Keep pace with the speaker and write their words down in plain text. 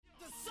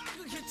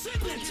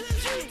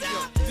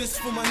This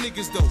for my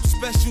niggas though,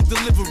 special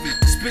delivery.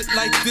 Spit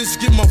like this,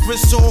 get my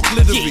wrists all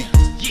glittery.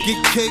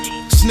 Get cake,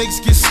 snakes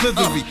get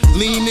slithery.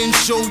 Lean in,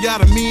 show y'all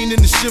the mean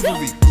and the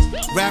chivalry.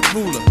 Rap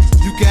ruler,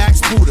 you can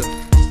ask Buddha.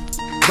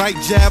 Right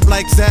jab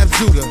like Zab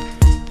Judah.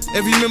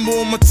 Every member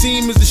on my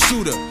team is a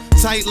shooter.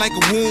 Tight like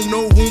a womb,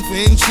 no room for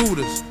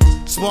intruders.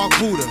 Spark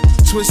Buddha,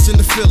 twist in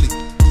the Philly.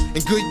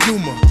 And good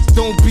humor,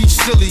 don't be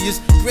silly. It's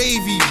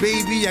gravy,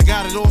 baby, I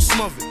got it all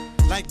smothered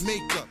like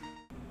makeup.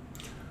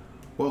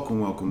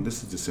 Welcome.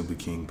 This is the Simply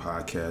King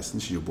podcast.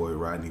 This is your boy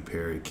Rodney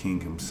Perry, King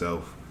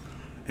himself.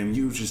 And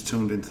you just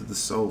tuned into the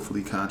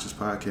Soulfully Conscious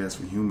podcast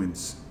for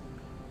humans,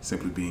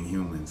 simply being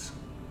humans.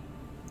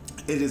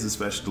 It is a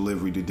special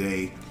delivery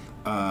today.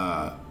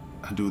 I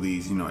do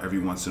these, every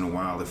once in a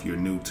while if you're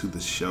new to the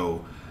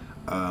show.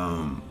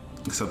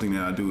 It's something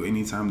that I do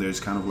anytime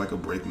there's kind of like a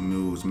breaking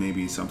news,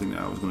 maybe something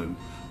that I was going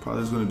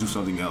to do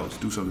something else,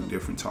 do something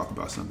different, talk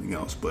about something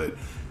else. But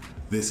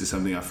this is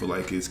something I feel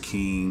like is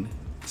keen,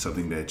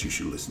 something that you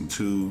should listen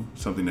to,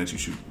 something that you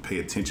should pay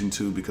attention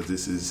to, because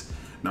this is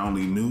not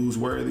only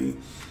newsworthy,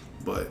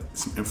 but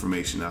some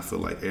information I feel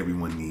like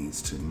everyone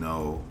needs to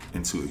know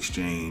and to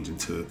exchange and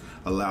to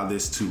allow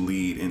this to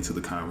lead into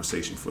the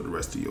conversation for the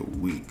rest of your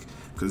week.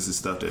 Because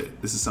this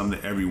is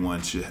something that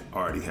everyone should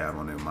already have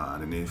on their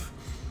mind. And if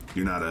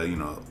you're not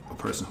a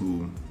person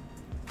who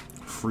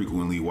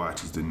frequently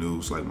watches the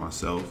news like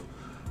myself,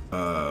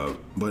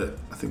 but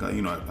I think I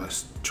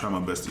try my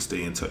best to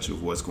stay in touch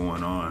with what's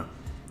going on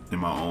in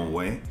my own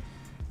way,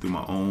 through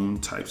my own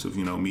types of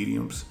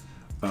mediums,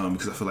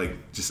 because I feel like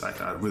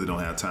I really don't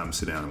have time to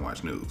sit down and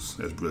watch news.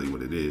 That's really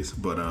what it is.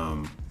 But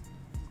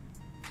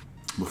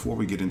before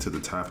we get into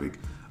the topic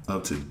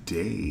of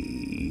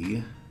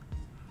today,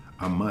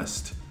 I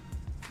must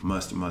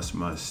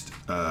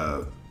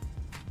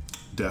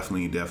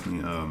definitely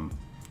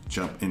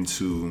jump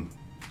into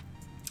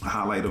a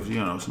highlight of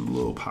some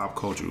little pop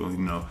culture.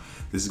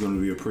 This is going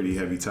to be a pretty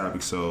heavy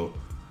topic,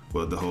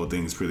 the whole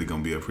thing is really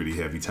going to be a pretty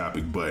heavy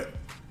topic. But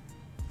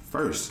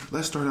first,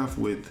 let's start off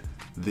with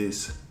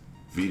this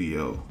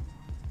video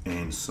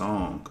and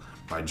song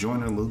by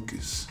Joyner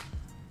Lucas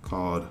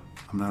called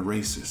 "I'm Not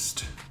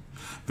Racist."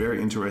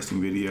 Very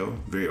interesting video,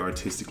 very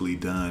artistically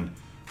done.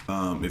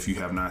 If you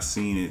have not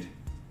seen it,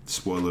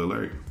 spoiler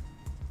alert,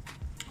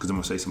 because I'm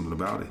going to say something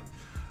about it.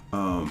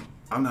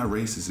 I'm not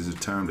racist is a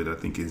term that I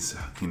think is,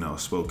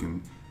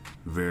 spoken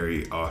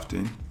very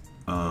often.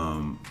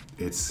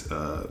 It's,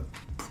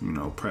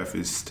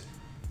 prefaced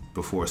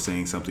before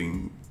saying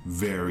something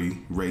very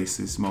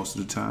racist most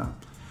of the time.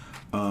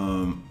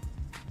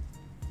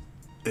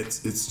 It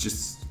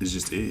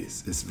just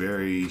is. It's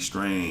very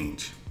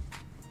strange.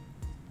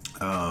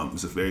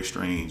 It's a very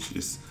strange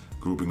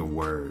grouping of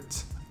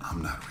words.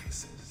 I'm not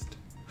racist.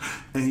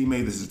 And he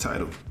made this a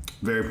title.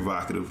 Very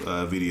provocative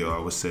video, I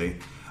would say.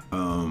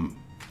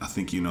 I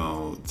think,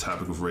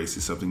 topic of race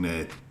is something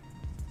that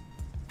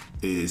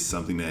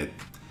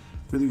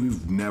really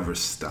we've never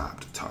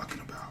stopped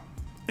talking about.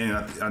 And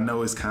I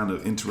know it's kind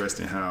of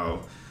interesting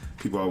how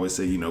people always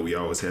say, we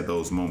always had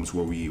those moments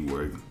where we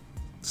were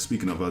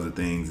speaking of other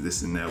things,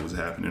 this and that was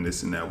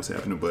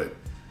happening. But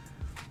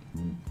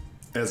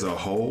as a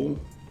whole,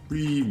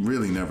 we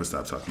really never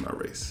stopped talking about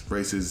race.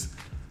 Race is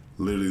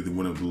literally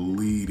one of the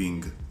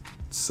leading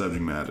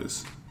subject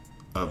matters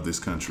of this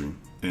country,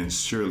 and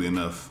surely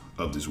enough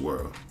of this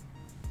world.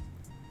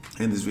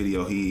 In this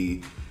video,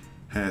 he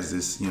has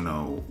this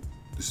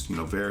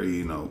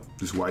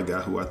white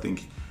guy who I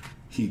think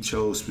he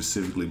chose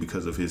specifically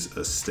because of his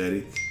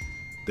aesthetic,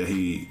 that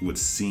he would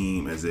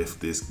seem as if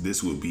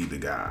this would be the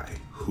guy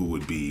who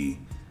would be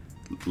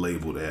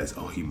labeled as,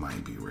 he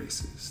might be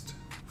racist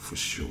for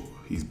sure.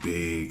 He's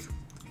big,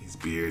 he's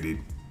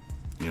bearded,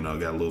 got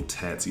a little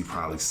tats, he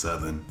probably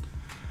Southern.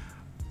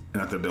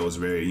 And I thought that was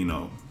very,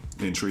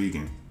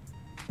 intriguing.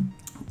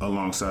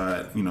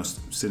 Alongside,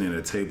 sitting at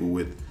a table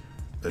with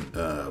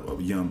a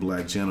young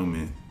black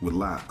gentleman with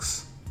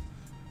locks.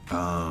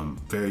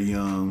 Very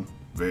young,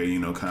 very,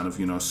 kind of,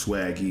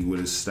 swaggy with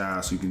his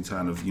style, so you can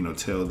kind of,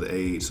 tell the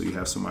age. So you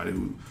have somebody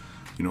who,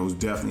 who's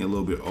definitely a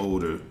little bit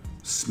older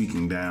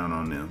speaking down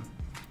on them.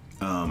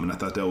 And I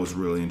thought that was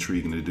really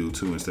intriguing to do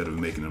too, instead of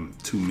making them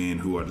two men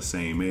who are the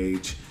same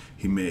age.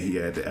 He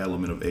had the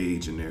element of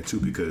age in there too,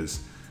 because,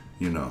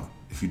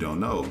 if you don't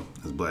know,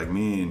 as black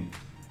men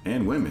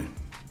and women,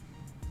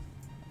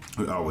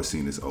 we're always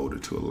seen as older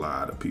to a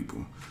lot of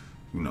people,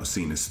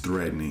 seen as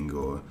threatening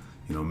or,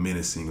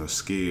 menacing or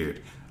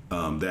scared.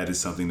 That is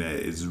something that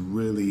is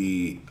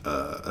really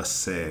a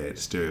sad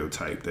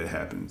stereotype that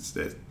happens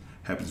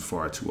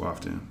far too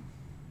often.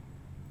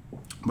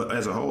 But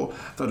as a whole,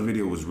 I thought the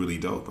video was really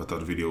dope. I thought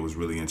the video was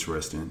really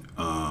interesting.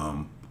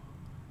 I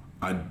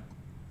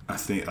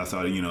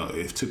thought,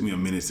 it took me a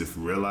minute to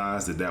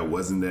realize that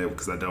wasn't there,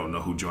 because I don't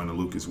know who Joyner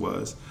Lucas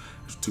was.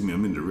 It took me a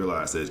minute to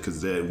realize that,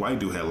 because that white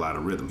dude had a lot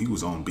of rhythm. He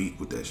was on beat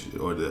with that shit,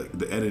 or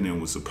the editing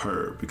was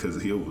superb, because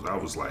I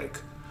was like,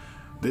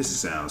 this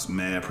sounds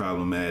mad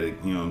problematic,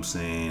 you know what I'm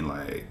saying?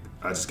 Like,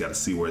 I just got to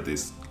see where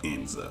this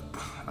ends up.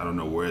 I don't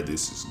know where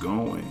this is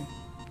going,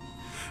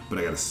 but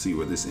I got to see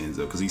where this ends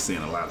up, because he's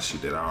saying a lot of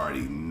shit that I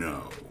already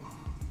know,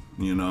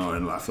 you know,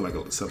 and I feel like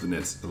something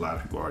that's a lot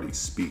of people already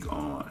speak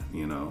on,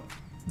 you know.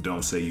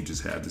 Don't say you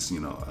just have this, you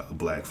know, a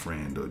black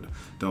friend, or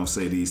don't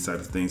say these type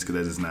of things, because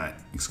that does not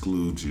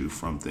exclude you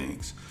from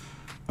things.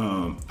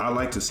 I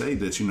like to say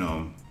that, you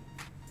know,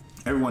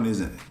 everyone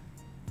isn't,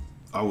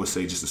 I would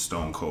say, just a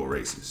stone cold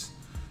racist.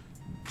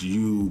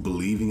 You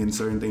believing in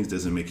certain things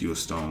doesn't make you a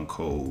stone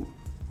cold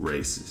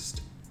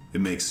racist. It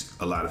makes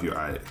a lot of your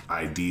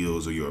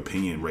ideals or your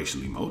opinion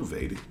racially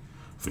motivated,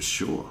 for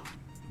sure.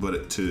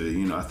 But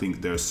I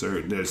think there's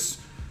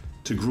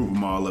to group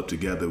them all up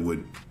together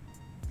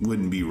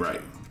wouldn't be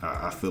right.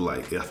 I feel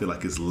like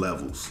it's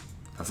levels.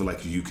 I feel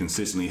like you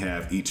consistently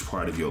have each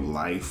part of your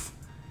life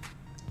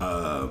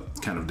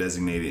kind of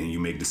designated, and you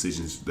make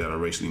decisions that are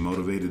racially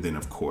motivated, then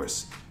of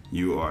course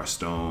you are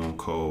stone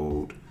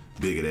cold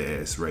bigot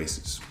ass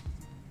racist.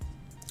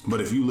 But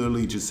if you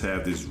literally just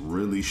have this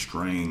really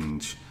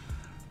strange,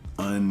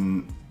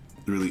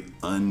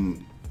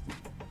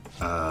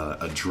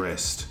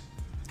 addressed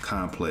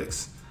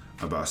complex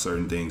about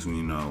certain things,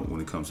 when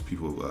it comes to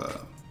people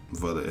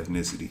of other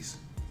ethnicities,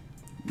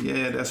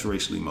 yeah, that's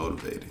racially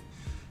motivated.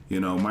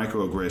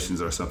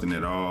 Microaggressions are something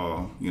that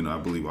I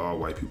believe all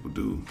white people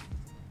do.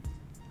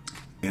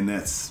 And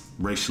that's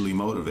racially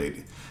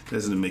motivated. That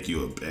doesn't make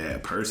you a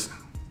bad person.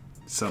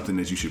 It's something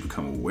that you should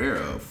become aware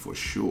of, for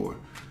sure,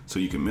 so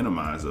you can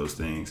minimize those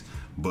things.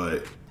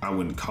 But I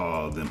wouldn't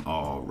call them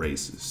all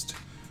racist,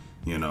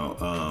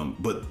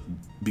 but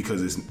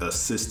because it's a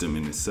system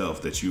in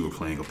itself that you are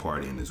playing a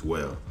part in as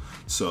well.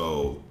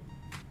 So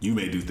you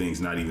may do things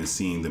not even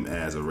seeing them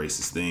as a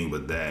racist thing,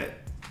 but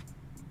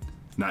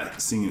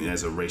not seeing it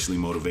as a racially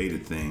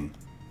motivated thing,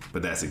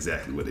 but that's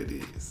exactly what it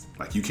is.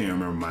 Like, you can't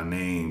remember my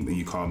name and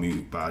you call me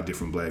by a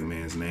different black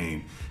man's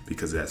name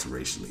because that's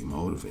racially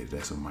motivated.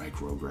 That's a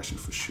microaggression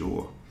for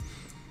sure.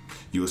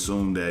 You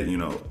assume that,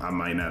 I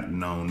might not have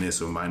known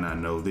this or might not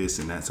know this,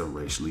 and that's a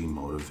racially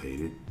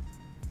motivated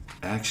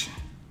action.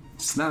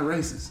 It's not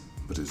racist,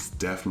 but it's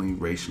definitely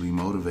racially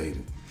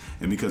motivated.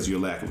 And because of your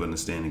lack of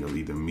understanding of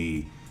either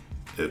me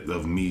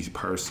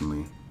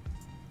personally,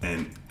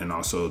 and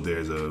also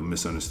there's a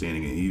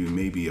misunderstanding and even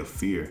maybe a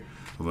fear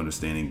of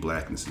understanding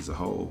blackness as a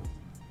whole,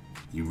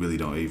 you really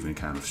don't even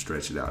kind of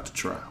stretch it out to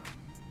try.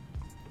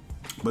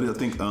 But I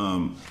think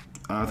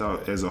I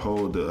thought as a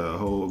whole, the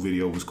whole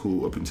video was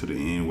cool up until the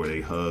end where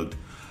they hugged.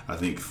 I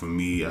think for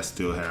me, I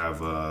still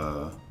have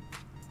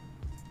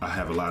I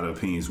have a lot of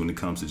opinions when it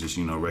comes to just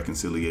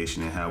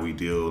reconciliation and how we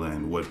deal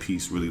and what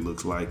peace really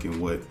looks like and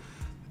what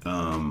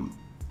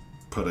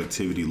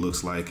productivity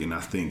looks like. And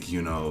I think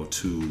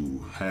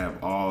to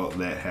have all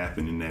that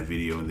happen in that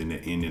video and then the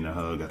end in a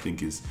hug, I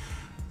think is,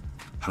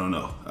 I don't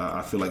know.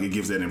 I feel like it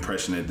gives that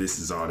impression that this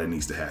is all that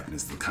needs to happen.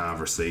 It's the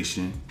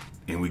conversation,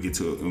 and we get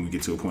to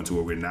a point to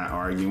where we're not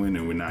arguing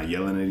and we're not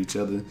yelling at each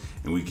other,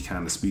 and we can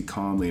kind of speak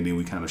calmly, and then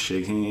we kind of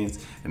shake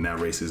hands, and now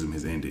racism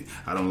has ended.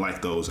 I don't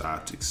like those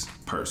optics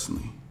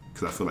personally,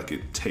 because I feel like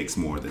it takes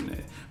more than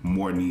that.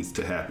 More needs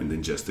to happen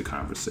than just the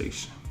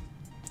conversation.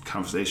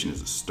 Conversation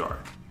is a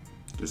start.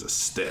 There's a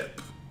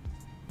step.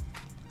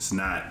 It's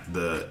not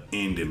the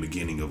end and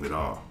beginning of it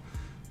all.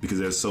 Because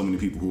there's so many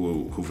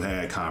people who've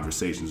had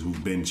conversations,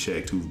 who've been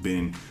checked, who've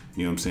been,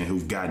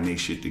 who've gotten their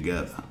shit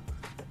together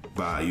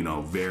by,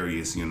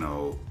 various,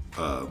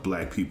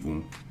 black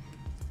people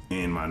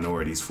and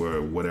minorities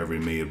for whatever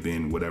it may have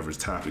been, whatever's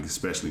topic,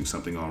 especially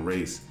something on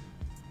race,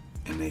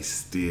 and they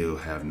still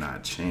have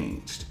not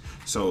changed.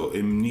 So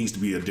it needs to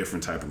be a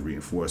different type of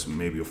reinforcement,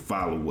 maybe a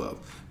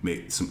follow-up,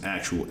 some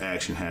actual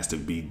action has to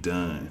be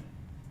done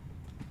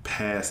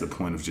past the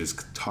point of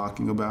just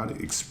talking about it,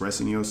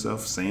 expressing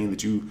yourself, saying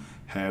that you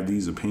have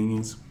these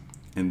opinions,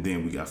 and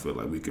then I feel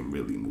like we can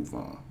really move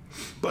on.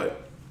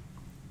 But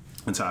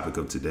the topic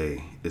of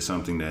today is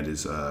something that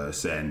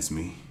saddens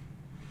me.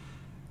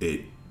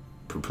 It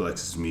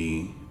perplexes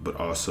me, but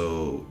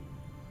also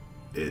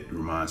it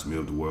reminds me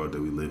of the world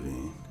that we live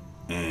in.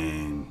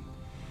 And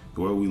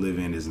the world we live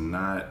in is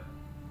not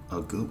a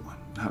good one,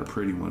 not a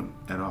pretty one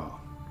at all.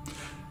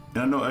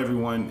 And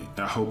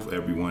I hope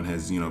everyone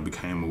has,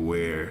 became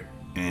aware,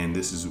 and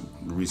this is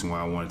the reason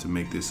why I wanted to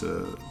make this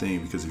a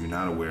thing, because if you're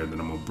not aware, then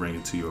I'm gonna bring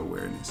it to your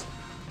awareness.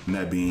 And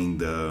that being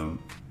the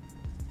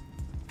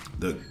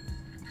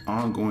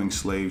ongoing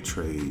slave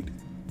trade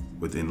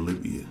within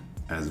Libya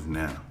as of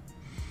now.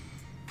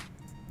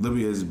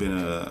 Libya has been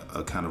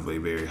a kind of a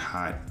very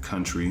hot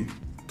country,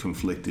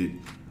 conflicting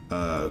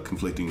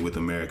with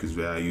America's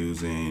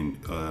values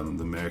and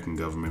the American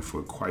government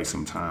for quite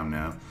some time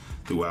now,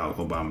 throughout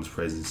Obama's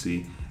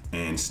presidency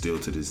and still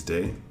to this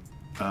day.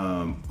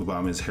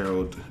 Obama is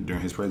heralded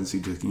during his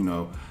presidency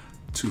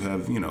to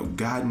have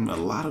gotten a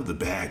lot of the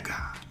bad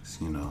guys.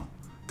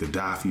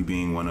 Gaddafi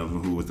being one of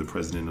them, who was the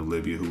president of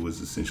Libya, who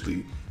was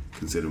essentially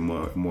considered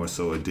more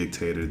so a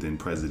dictator than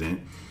president.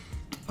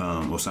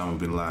 Osama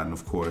bin Laden,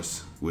 of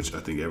course, which I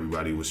think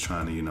everybody was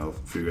trying to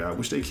figure out,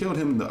 which they killed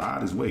him in the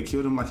oddest way.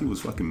 Killed him like he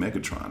was fucking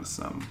Megatron or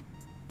something.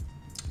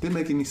 Didn't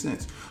make any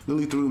sense.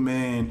 Literally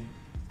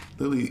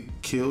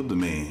killed the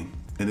man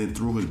and then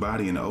threw his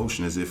body in the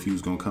ocean as if he was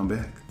gonna come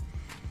back.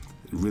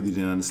 Really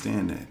didn't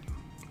understand that.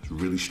 It's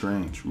really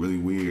strange, really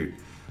weird.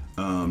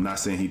 Not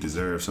saying he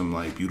deserved some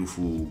like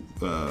beautiful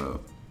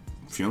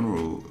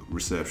funeral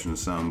reception or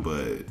something,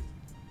 but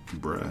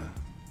bruh,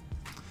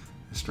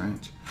 it's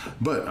strange.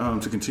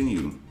 But to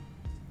continue,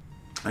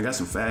 I got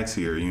some facts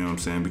here, you know what I'm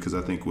saying? Because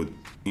I think with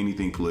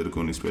anything political,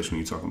 and especially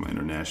when you're talking about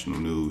international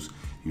news,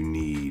 you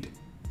need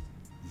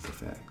the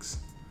facts.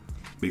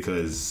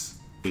 Because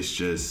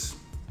it's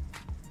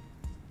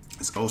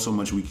oh so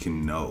much we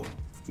can know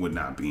with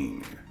not being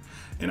there.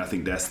 And I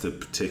think that's the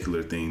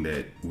particular thing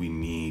that we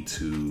need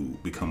to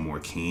become more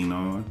keen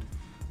on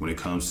when it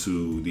comes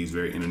to these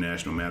very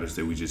international matters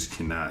that we just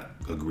cannot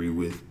agree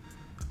with.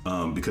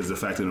 Because the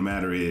fact of the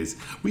matter is,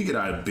 we get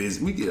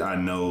our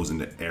nose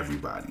into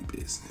everybody's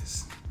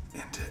business.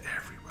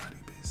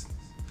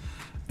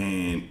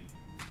 And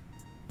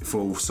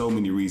for so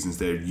many reasons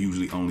that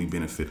usually only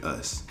benefit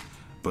us.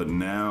 But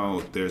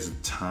now there's a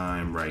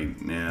time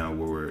right now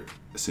where we're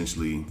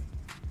essentially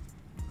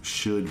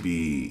should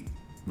be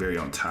very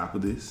on top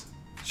of this,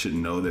 should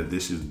know that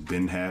this has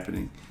been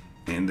happening,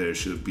 and there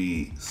should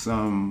be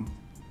some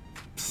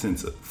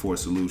sense for a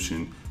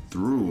solution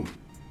through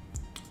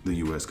the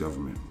U.S.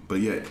 government.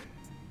 But yet,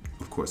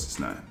 of course, it's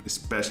not,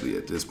 especially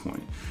at this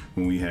point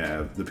when we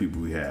have the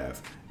people we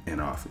have in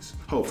office.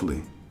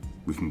 Hopefully,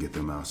 we can get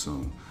them out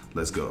soon.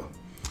 Let's go.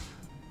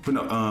 But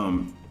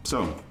no,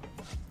 so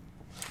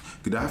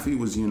Gaddafi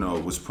was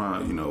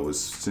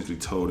essentially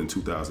told in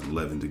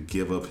 2011 to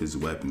give up his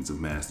weapons of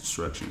mass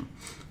destruction,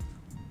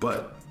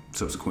 but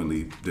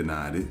subsequently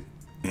denied it.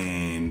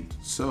 And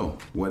so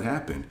what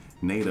happened?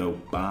 NATO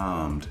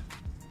bombed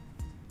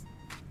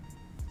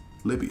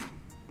Libya,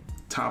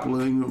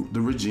 toppling the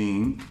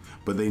regime,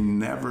 but they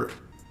never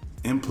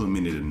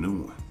implemented a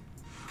new one,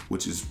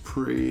 which is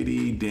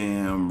pretty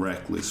damn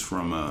reckless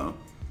from a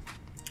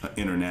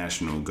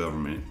international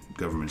government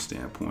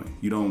standpoint.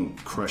 You don't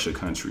crush a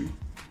country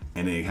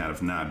and then kind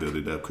of not build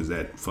it up, because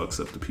that fucks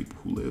up the people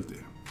who live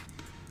there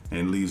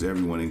and leaves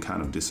everyone in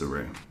kind of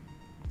disarray.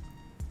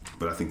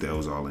 But I think that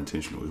was all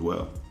intentional as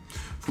well.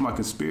 For my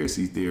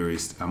conspiracy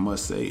theorist, I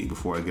must say,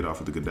 before I get off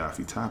of the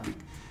Gaddafi topic,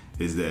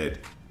 is that,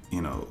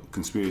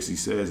 conspiracy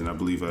says, and I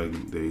believe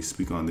they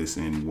speak on this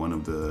in one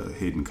of the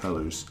Hidden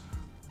Colors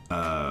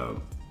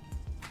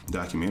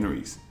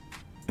documentaries,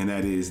 and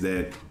that is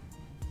that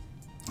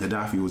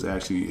Gaddafi was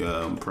actually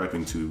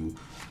prepping to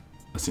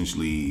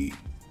essentially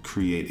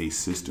create a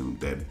system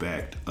that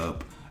backed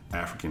up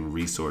African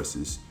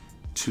resources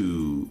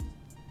to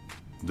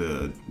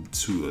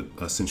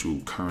a central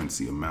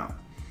currency amount.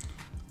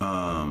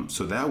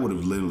 So that would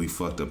have literally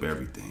fucked up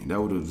everything. That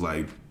would have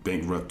like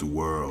bankrupted the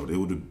world. It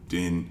would have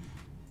been.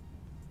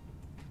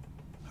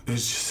 It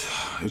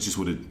just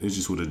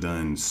would have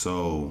done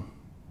so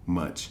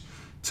much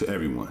to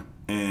everyone,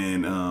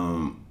 and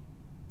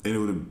it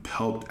would have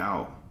helped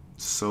out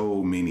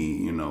so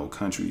many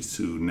countries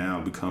to now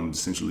become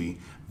essentially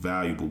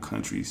valuable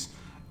countries.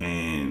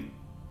 And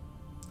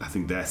I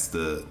think that's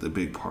the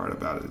big part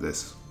about it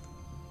that's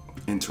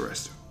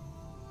interesting.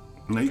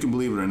 Now, you can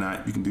believe it or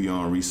not, you can do your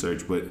own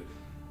research, but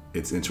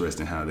it's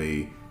interesting how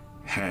they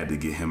had to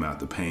get him out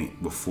the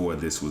paint before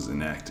this was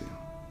enacted.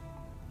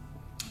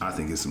 I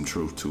think there's some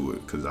truth to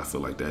it, because I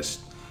feel like that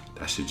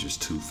shit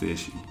just too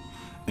fishy.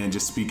 And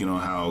just speaking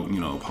on how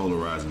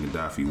polarizing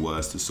Gaddafi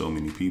was to so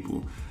many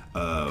people,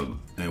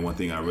 and one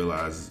thing I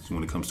realized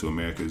when it comes to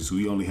America is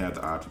we only have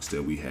the objects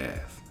that we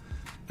have,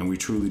 and we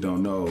truly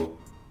don't know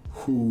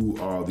who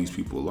all these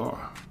people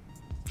are.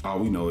 All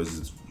we know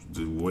is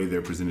the way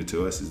they're presented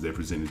to us is they're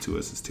presented to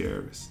us as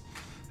terrorists.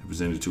 They're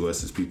presented to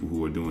us as people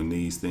who are doing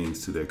these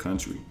things to their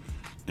country,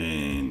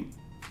 and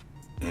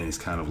it's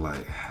kind of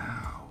like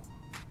how.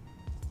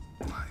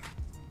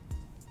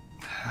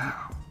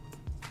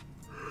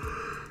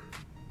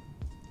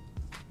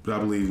 But I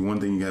believe one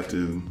thing you have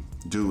to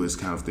do is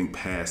kind of think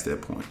past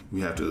that point. We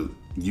have to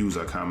use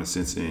our common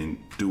sense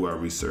and do our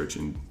research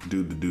and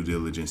do the due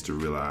diligence to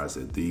realize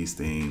that these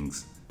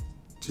things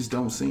just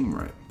don't seem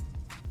right.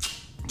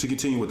 To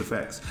continue with the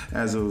facts,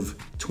 as of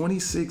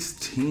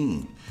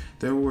 2016,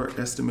 there were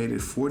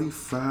estimated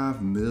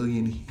 45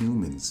 million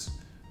human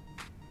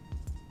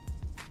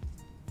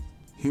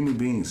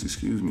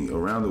beings,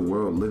 around the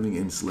world living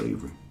in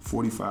slavery.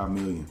 45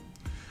 million.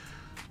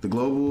 The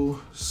Global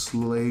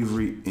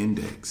Slavery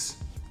Index,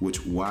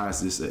 why is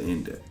this an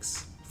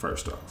index?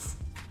 First off,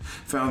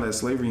 found that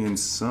slavery in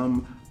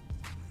some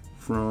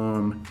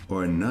form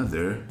or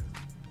another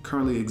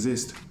currently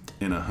exists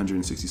in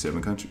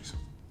 167 countries.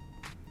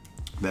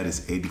 That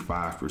is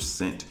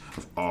 85%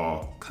 of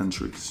all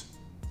countries.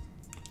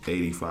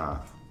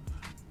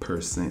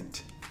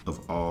 85%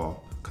 of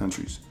all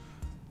countries.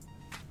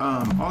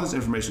 All this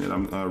information that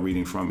I'm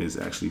reading from is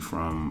actually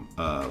from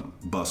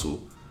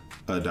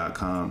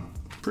bustle.com.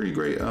 Pretty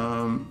great.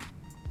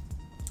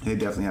 They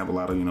definitely have a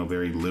lot of,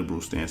 very liberal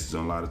stances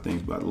on a lot of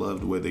things, but I love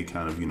the way they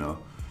kind of,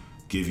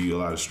 give you a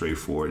lot of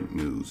straightforward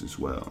news as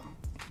well.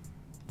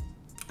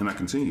 And I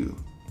continue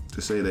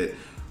to say that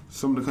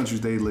some of the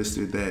countries they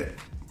listed that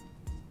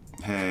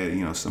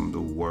had, some of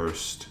the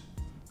worst,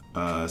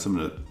 some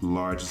of the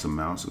largest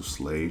amounts of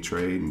slave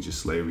trade and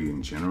just slavery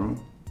in general.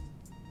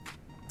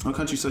 A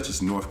country such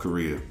as North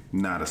Korea,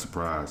 not a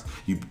surprise.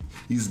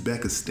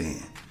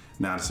 Uzbekistan,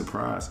 not a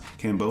surprise.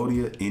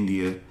 Cambodia,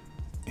 India,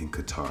 and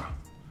Qatar.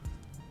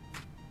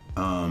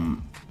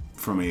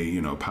 From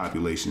a,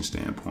 population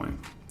standpoint.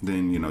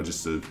 Then,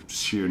 just the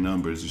sheer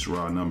numbers, just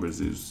raw numbers,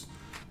 is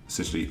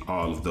essentially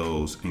all of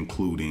those,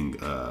 including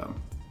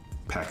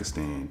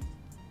Pakistan,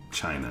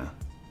 China,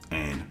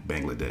 and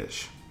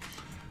Bangladesh.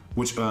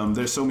 Which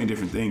there's so many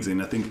different things,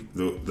 and I think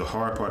the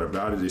hard part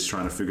about it is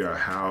trying to figure out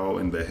how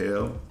in the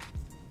hell.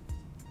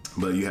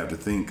 But you have to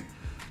think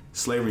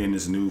slavery in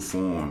this new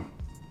form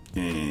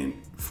and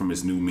from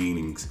its new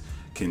meanings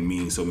can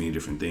mean so many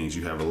different things.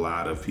 You have a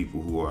lot of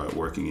people who are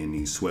working in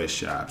these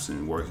sweatshops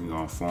and working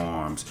on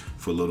farms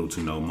for little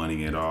to no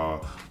money at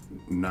all,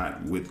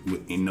 not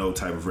with no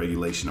type of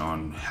regulation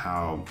on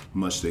how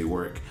much they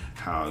work,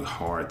 how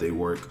hard they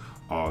work,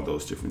 all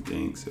those different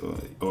things,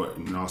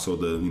 and also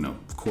the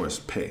of course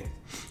pay.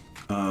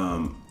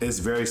 It's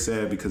very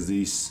sad because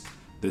this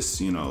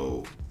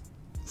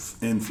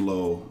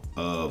inflow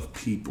of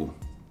people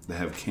that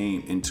have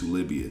came into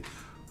Libya,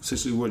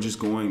 essentially we're just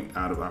going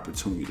out of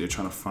opportunity. They're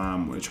trying to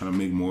find more, they're trying to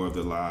make more of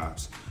their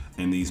lives,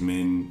 and these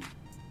men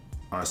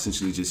are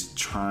essentially just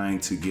trying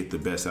to get the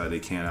best out they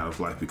can out of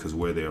life because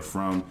where they're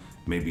from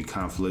may be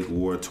conflict,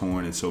 war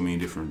torn, and so many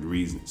different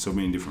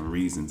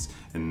reasons.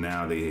 And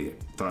now they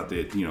thought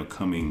that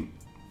coming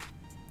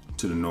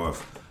to the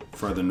north,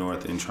 further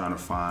north, and trying to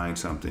find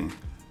something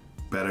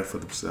better for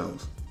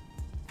themselves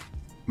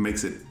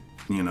makes it,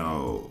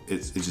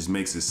 it just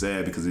makes it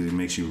sad because it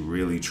makes you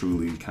really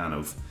truly kind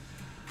of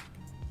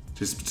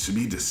just to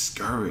be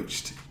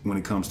discouraged when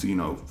it comes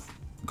to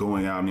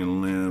going out on a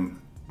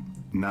limb,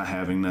 not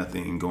having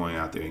nothing, and going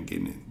out there and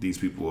getting it. These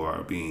people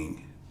are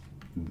being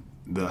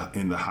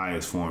in the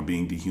highest form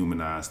being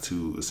dehumanized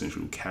to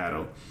essentially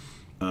cattle,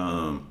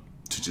 to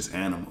just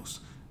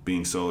animals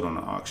being sold on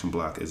the auction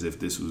block as if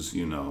this was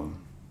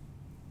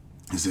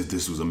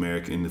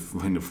America in the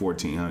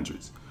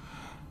 1400s.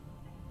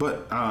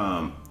 But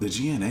the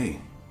GNA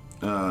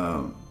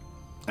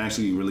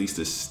actually released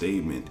a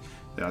statement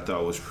that I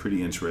thought was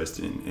pretty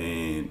interesting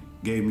and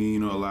gave me a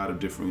lot of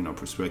different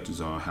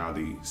perspectives on how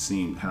they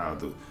seem,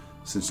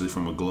 essentially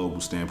from a global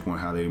standpoint,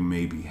 how they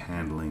may be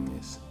handling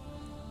this.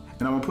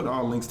 And I'm gonna put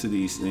all links to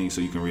these things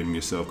so you can read them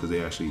yourself because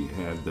they actually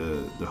have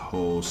the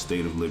whole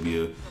state of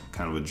Libya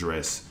kind of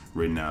address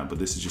written out. But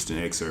this is just an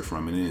excerpt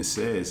from it. And it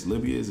says,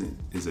 Libya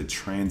is a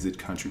transit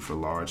country for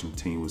large and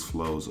continuous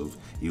flows of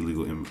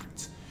illegal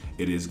immigrants.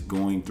 It is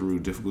going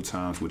through difficult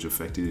times which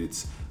affected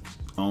its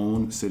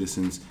own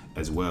citizens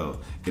as well.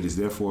 It is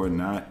therefore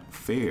not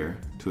fair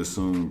to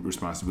assume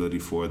responsibility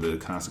for the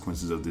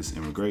consequences of this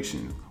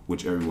immigration,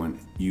 which everyone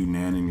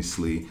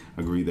unanimously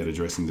agree that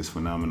addressing this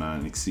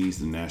phenomenon exceeds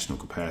the national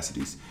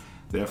capacities.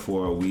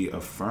 Therefore, we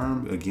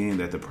affirm again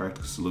that the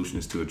practical solution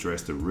is to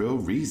address the real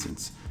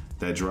reasons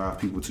that drive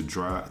people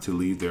to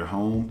leave their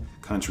home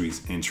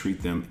countries and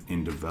treat them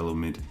in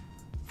development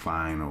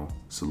final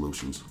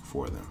solutions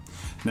for them.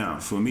 Now,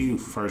 for me,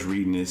 first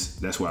reading this,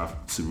 that's why I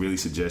really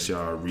suggest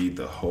y'all read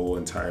the whole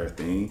entire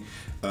thing.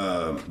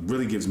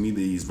 Really gives me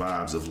these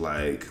vibes of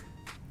like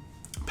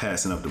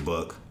passing up the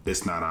buck.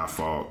 It's not our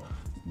fault.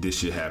 This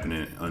shit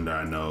happening under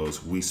our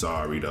nose. We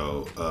sorry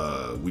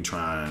though. We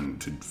trying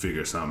to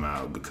figure something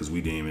out because we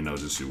didn't even know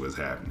this shit was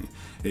happening.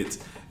 It's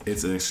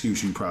an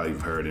excuse you probably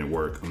have heard in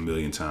work a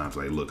million times.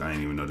 Like, look, I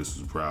didn't even know this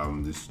was a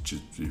problem. This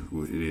just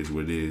it is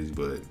what it is.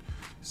 But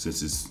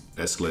since it's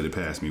escalated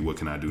past me, what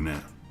can I do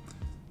now?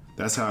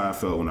 That's how I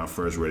felt when I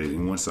first read it.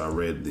 And once I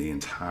read the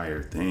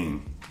entire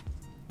thing,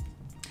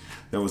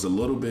 there was a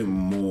little bit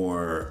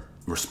more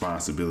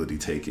responsibility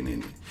taken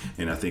in it.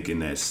 And I think in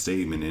that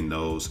statement, in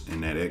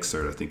that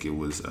excerpt, I think it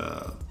was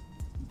a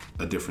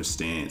different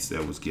stance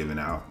that was given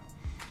out.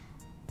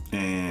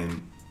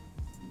 And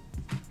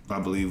I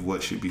believe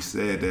what should be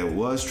said that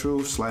was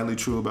true, slightly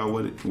true about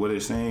what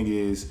it's saying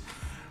is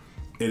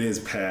it is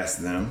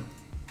past them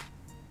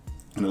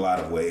in a lot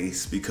of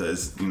ways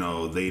because,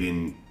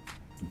 Libya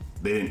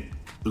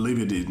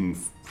didn't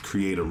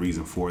create a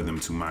reason for them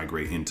to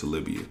migrate into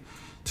Libya,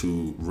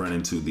 to run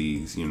into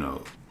these,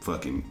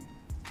 fucking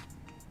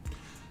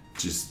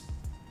just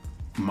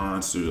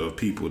monsters of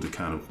people to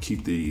kind of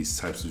keep these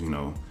types of,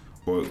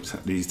 or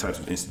these types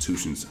of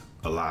institutions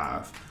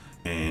alive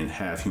and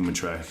have human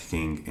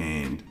trafficking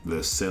and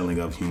the selling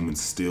of humans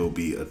still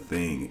be a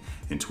thing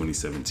in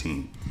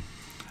 2017.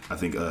 I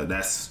think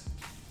that's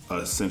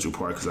a central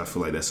part because I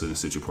feel like that's an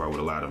essential part with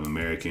a lot of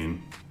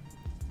American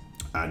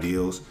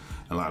ideals,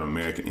 a lot of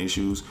American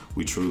issues.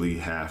 We truly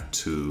have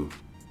to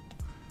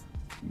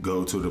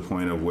go to the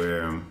point of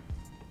where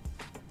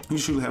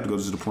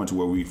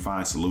we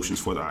find solutions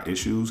for our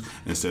issues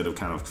instead of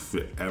kind of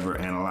forever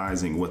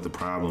analyzing what the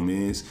problem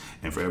is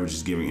and forever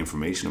just giving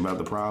information about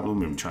the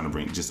problem and trying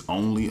to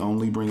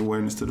only bring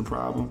awareness to the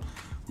problem.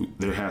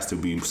 There has to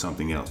be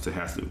something else. It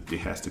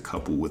has to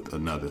couple with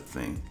another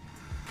thing.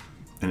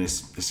 And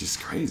it's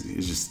just crazy.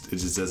 It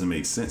just doesn't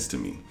make sense to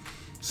me.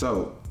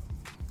 So,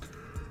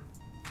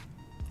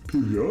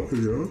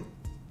 yeah.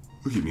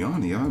 Look at me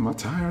on y'all. Am I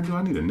tired? Do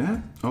I need a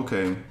nap?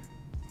 Okay.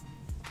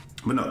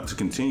 But no, to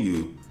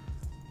continue,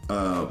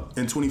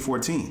 in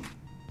 2014,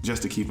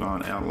 just to keep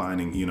on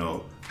outlining,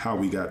 how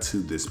we got to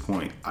this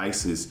point,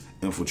 ISIS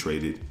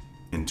infiltrated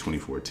in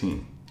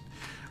 2014.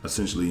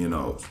 Essentially,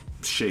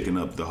 shaking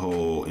up the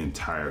whole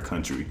entire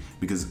country.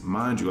 Because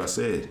mind you, I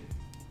said,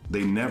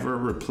 they never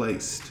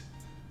replaced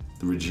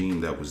the regime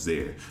that was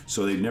there.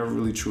 So they never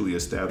really truly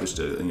established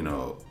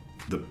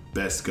the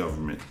best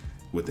government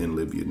within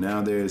Libya.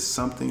 Now there's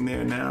something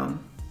there now.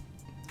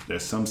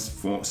 There's some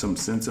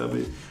sense of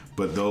it,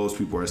 but those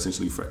people are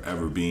essentially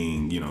forever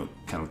being,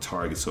 kind of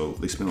targets. So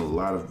they spend a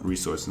lot of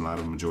resources and a lot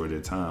of majority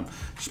of the time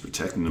just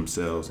protecting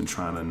themselves and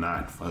trying to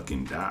not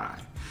fucking die.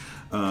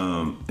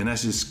 And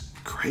that's just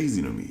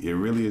crazy to me. It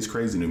really is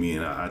crazy to me.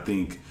 And I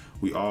think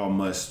we all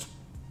must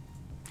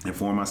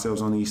inform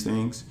ourselves on these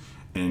things.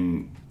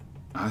 And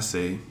I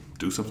say,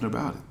 do something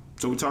about it.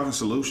 So we're talking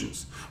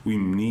solutions. We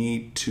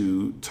need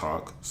to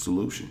talk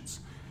solutions.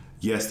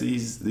 Yes,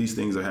 these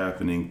things are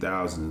happening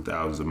thousands and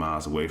thousands of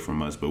miles away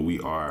from us, but we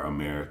are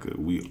America.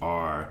 We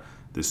are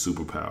the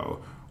superpower.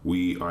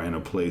 We are in a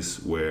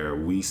place where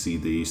we see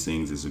these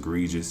things as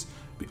egregious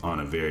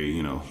on a very,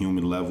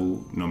 human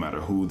level. No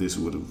matter who this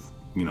would have,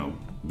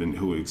 been,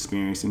 who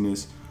experiencing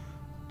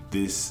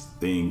this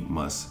thing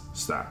must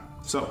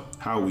stop. So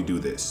how do we do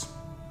this?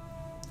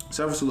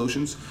 Several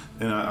solutions,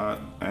 and I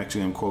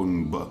actually am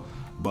quoting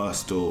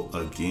Bustle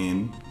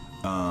again,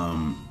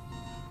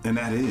 and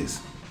that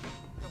is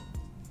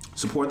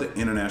support the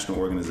International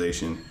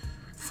Organization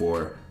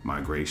for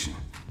Migration.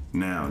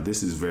 Now,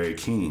 this is very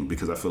keen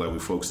because I feel like we're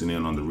focusing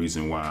in on the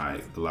reason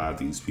why a lot of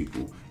these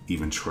people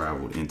even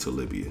traveled into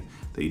Libya.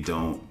 They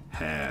don't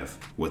have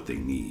what they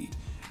need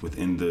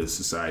within the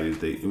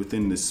society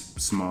within this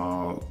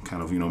small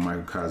kind of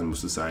microcosm of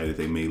society that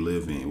they may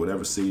live in,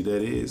 whatever city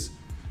that is.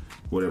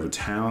 Whatever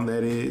town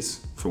that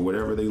is, for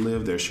whatever they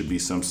live, there should be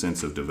some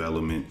sense of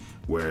development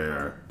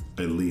where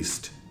at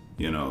least,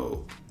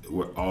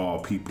 where all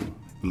people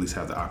at least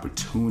have the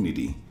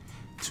opportunity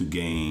to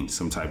gain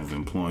some type of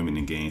employment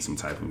and gain some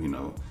type of,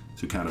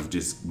 to kind of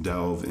just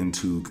delve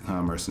into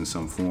commerce in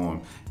some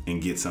form and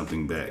get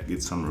something back,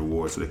 get some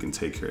reward so they can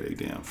take care of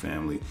their damn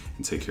family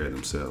and take care of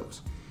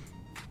themselves.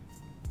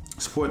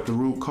 Support the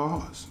root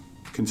cause.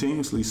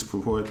 Continuously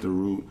support the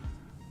root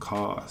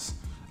cause.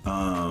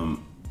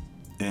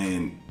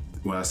 And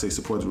when I say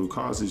support the root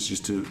cause, it's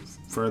just to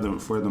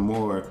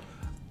furthermore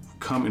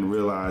come and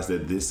realize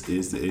that this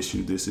is the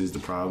issue, this is the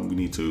problem. We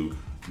need to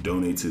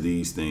donate to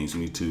these things.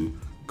 We need to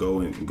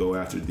go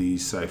after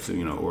these types of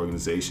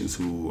organizations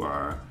who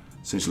are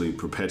essentially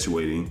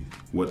perpetuating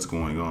what's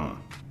going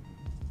on,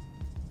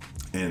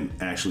 and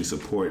actually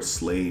support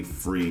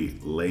slave-free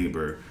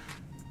labor.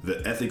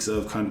 The ethics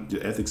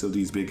of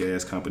these big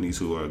ass companies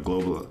who are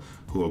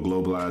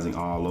globalizing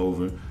all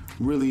over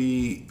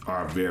really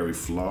are very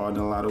flawed in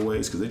a lot of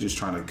ways because they're just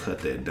trying to cut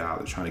that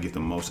dollar, trying to get the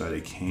most out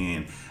they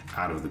can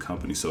out of the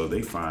company. So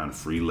they find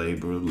free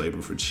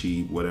labor for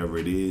cheap, whatever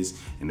it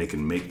is, and they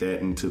can make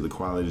that into the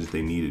quality that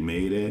they need it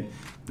made at,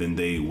 then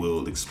they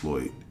will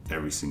exploit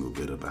every single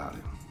bit about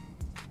it.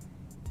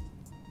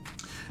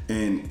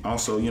 And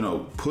also,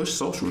 push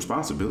social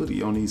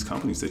responsibility on these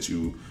companies that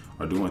you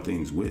are doing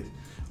things with,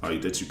 or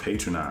that you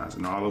patronize,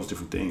 and all those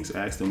different things.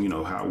 Ask them,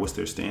 what's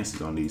their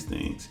stances on these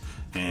things,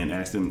 and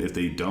ask them if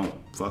they don't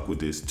fuck with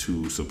this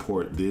to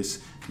support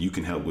this. You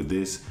can help with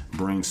this.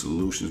 Bring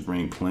solutions,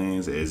 bring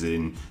plans. As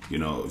in,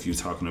 if you're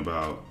talking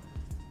about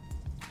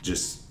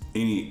just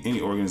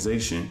any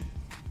organization,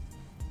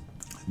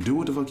 do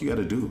what the fuck you got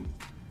to do.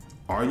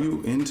 Are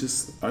you into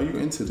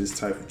this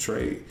type of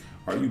trade?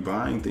 Are you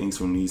buying things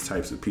from these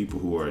types of people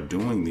who are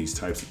doing these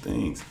types of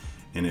things?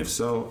 And if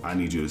so, I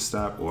need you to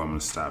stop, or I'm going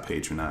to stop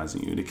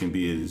patronizing you. It can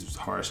be as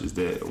harsh as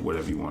that, or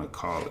whatever you want to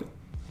call it.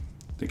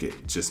 I think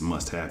it just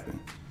must happen.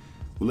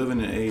 We live in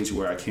an age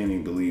where I can't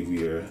even believe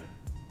we are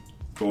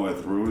going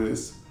through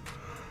this.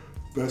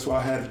 That's why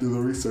I had to do the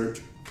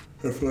research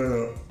and find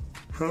out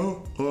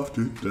how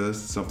often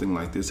does something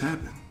like this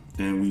happen.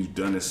 And we've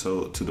done it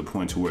so to the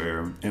point to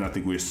where, and I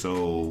think we're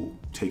so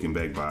taken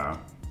back by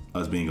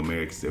us being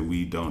Americans that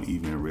we don't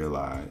even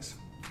realize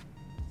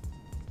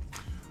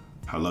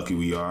how lucky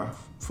we are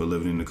for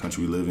living in the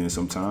country we live in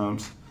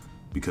sometimes,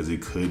 because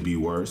it could be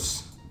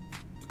worse.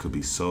 It could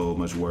be so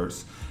much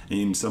worse.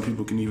 And some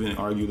people can even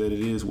argue that it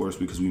is worse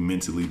because we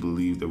mentally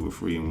believe that we're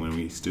free, and when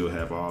we still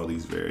have all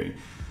these very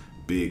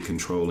big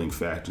controlling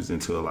factors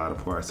into a lot of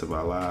parts of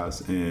our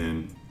lives,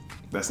 and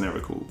that's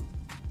never cool.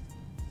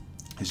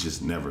 It's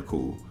just never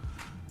cool.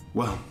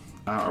 Well,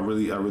 I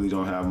really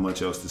don't have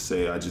much else to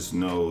say. I just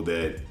know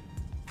that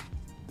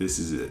this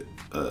is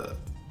a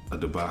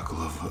debacle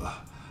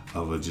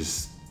of a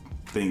just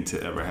thing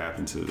to ever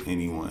happen to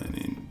anyone,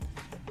 and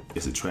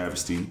it's a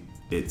travesty.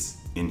 It's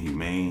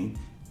inhumane.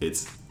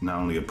 It's not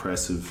only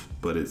oppressive,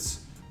 but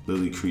it's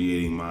literally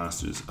creating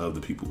monsters of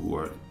the people who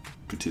are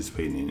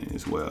participating in it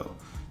as well.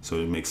 So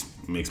it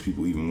makes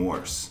people even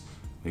worse.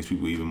 makes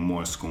people even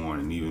more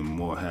scorned and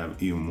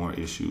have even more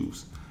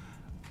issues.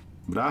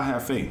 But I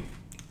have faith.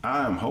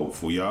 I am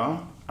hopeful,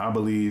 y'all. I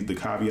believe the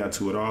caveat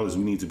to it all is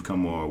we need to become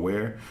more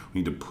aware.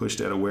 We need to push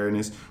that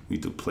awareness. We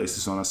need to place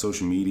this on our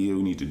social media.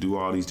 We need to do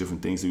all these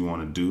different things that we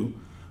want to do.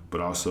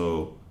 But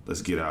also,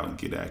 let's get out and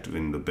get active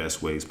in the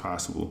best ways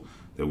possible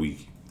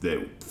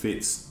that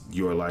fits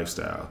your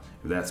lifestyle.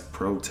 If that's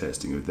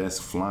protesting, if that's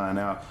flying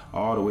out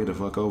all the way the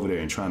fuck over there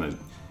and trying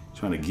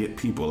to get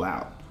people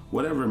out,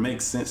 whatever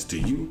makes sense to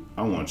you,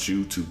 I want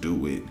you to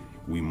do it.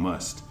 We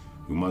must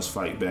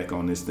fight back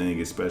on this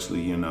thing,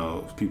 especially,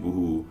 people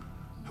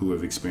who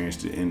have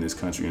experienced it in this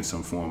country in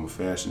some form or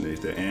fashion,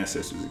 their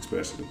ancestors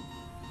especially.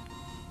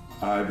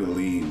 I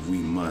believe we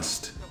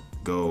must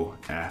go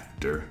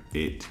after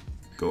it.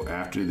 Go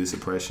after this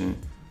oppression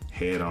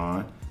head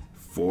on,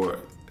 for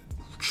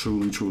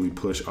truly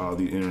push all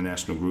the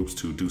international groups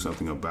to do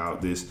something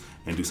about this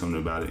and do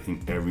something about it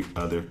in every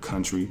other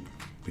country,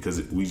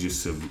 because we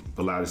just have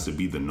allowed this to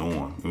be the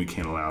norm, and we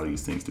can't allow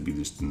these things to be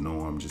just the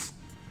norm, just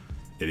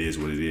it is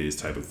what it is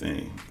type of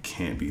thing. It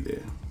can't be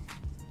there.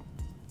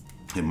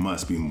 It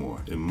must be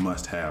more. It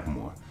must have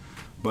more.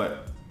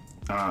 But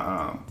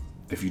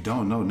if you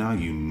don't know, now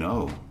you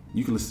know.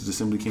 You can listen to the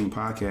Simply King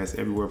podcast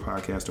everywhere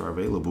podcasts are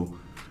available,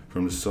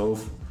 from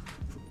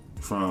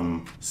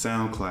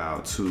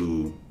SoundCloud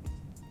to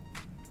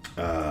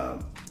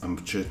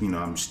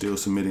I'm still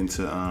submitting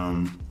to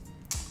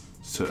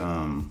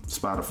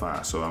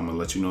Spotify, so I'm gonna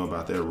let you know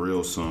about that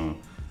real soon.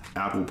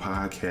 Apple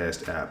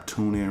Podcast app,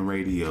 TuneIn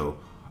Radio,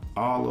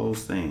 all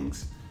those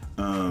things.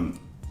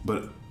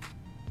 But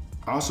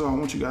also, I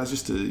want you guys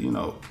just to,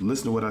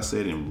 listen to what I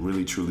said and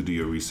really, truly do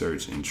your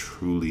research and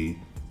truly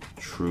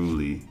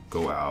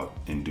go out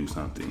and do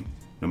something.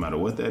 No matter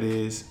what that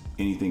is,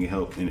 anything can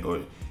help,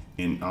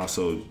 and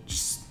also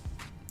just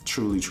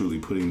truly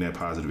putting that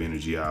positive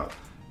energy out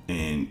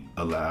and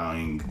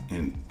allowing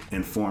and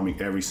informing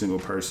every single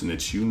person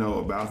that you know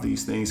about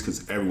these things,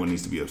 because everyone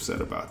needs to be upset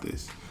about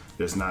this.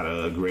 There's not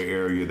a gray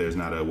area. There's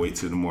not a wait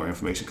till the more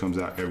information comes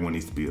out. Everyone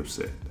needs to be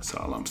upset. That's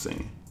all I'm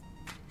saying.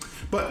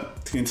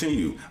 But to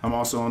continue, I'm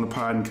also on the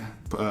Pod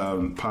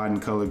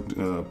and Color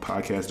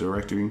podcast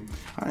directory.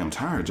 I am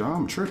tired, y'all.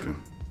 I'm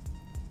tripping.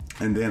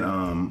 And then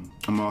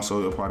I'm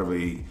also a part of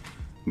a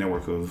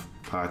network of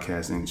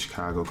podcasts in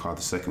Chicago called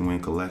the Second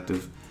Wind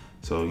Collective.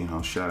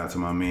 So, shout out to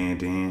my man,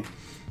 Dan.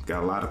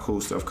 Got a lot of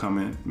cool stuff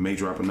coming. May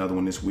drop another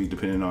one this week,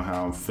 depending on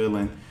how I'm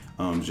feeling,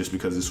 just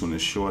because this one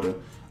is shorter.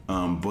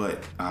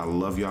 But I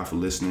love y'all for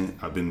listening.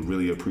 I've been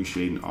really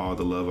appreciating all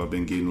the love I've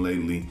been getting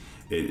lately.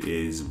 It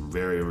is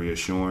very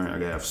reassuring. I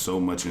have so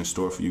much in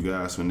store for you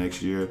guys for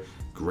next year.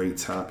 Great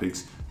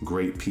topics,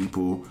 great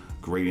people,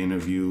 great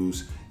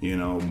interviews,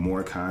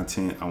 more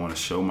content. I want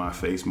to show my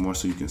face more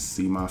so you can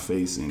see my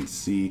face and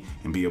see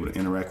and be able to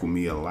interact with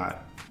me a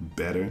lot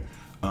better.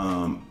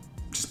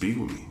 Just be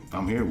with me.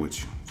 I'm here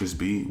with you. Just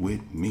be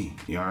with me.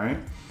 You all right?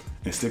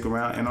 And stick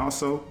around. And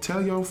also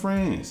tell your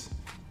friends.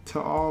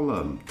 Tell all of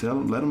them. Tell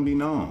them, let them be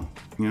known,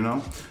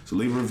 So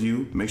leave a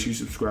review. Make sure you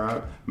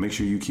subscribe. Make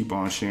sure you keep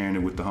on sharing it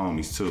with the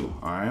homies too,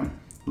 all right?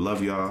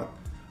 Love y'all.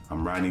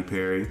 I'm Rodney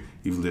Perry.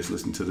 You've just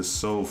listened to the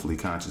Soulfully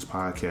Conscious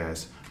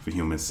podcast for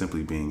humans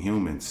simply being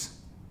humans.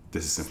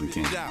 This is Simply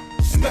King.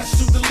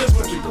 Special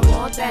delivery. I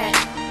want that.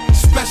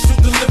 Special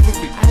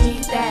delivery. I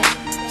need that.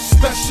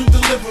 Special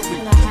delivery.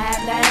 Can I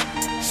have that?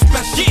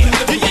 Special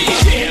delivery.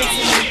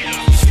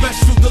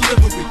 Special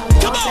delivery. I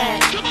want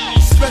that.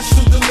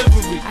 Special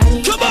delivery. I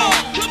need that.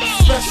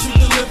 Special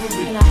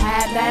delivery. Can I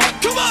have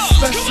that?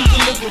 Special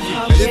delivery.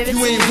 Give If it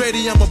you to ain't me.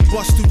 ready, I'ma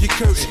bust through your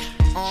curtain.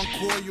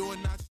 Encore, you're not.